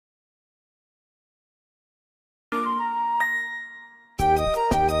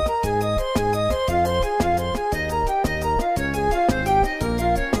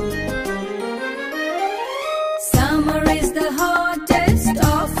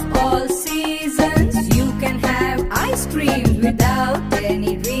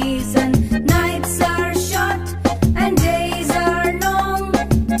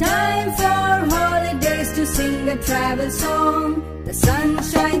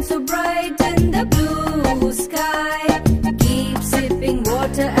shines so bright in the blue sky. Keep sipping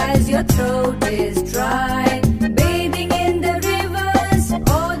water as your throat is dry. Bathing in the rivers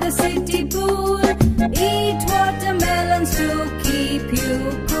or the city pool. Eat watermelons to keep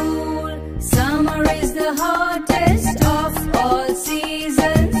you cool. Summer is the hottest of all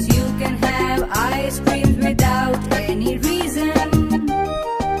seasons. You can have ice cream without any reason.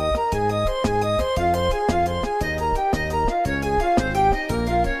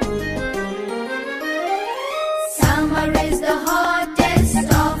 Summer is the hottest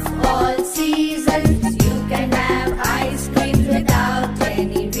of all seasons. You can have ice cream without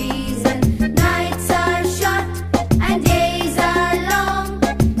any reason. Nights are short and days are long.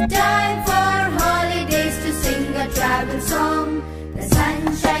 Time for holidays to sing a travel song. The sun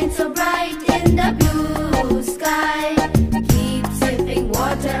shines so bright in the blue sky. Keep sipping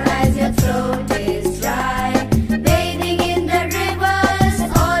water as your throat is dry. Bathing in the rivers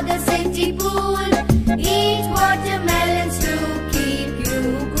or the city pool. Eat watermelons to keep you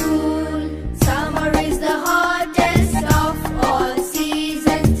cool. Summer is the hottest of all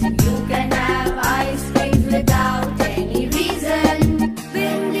seasons. You can have ice cream without any reason.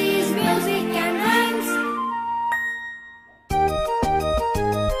 Windy's music and rhymes.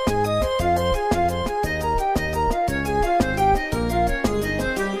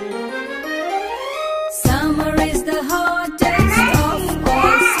 Summer is the hottest of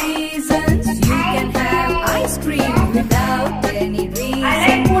all seasons. You can have ice cream without any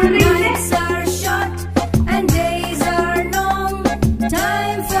reason. Nights are short and days are long.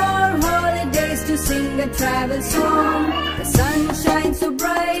 Time for holidays to sing a travel song. The sun shines so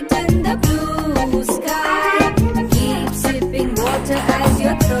bright in the blue sky. Keep sipping water as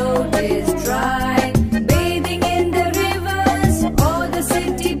your throat is dry. Bathing in the rivers or the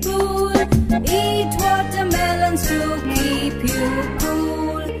city pool. Eat watermelons to keep you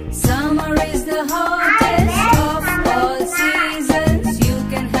cool. Summer is the hottest of all seasons. You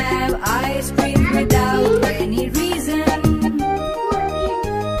can have ice cream without any reason.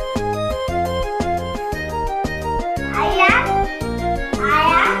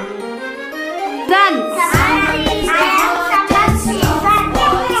 Done.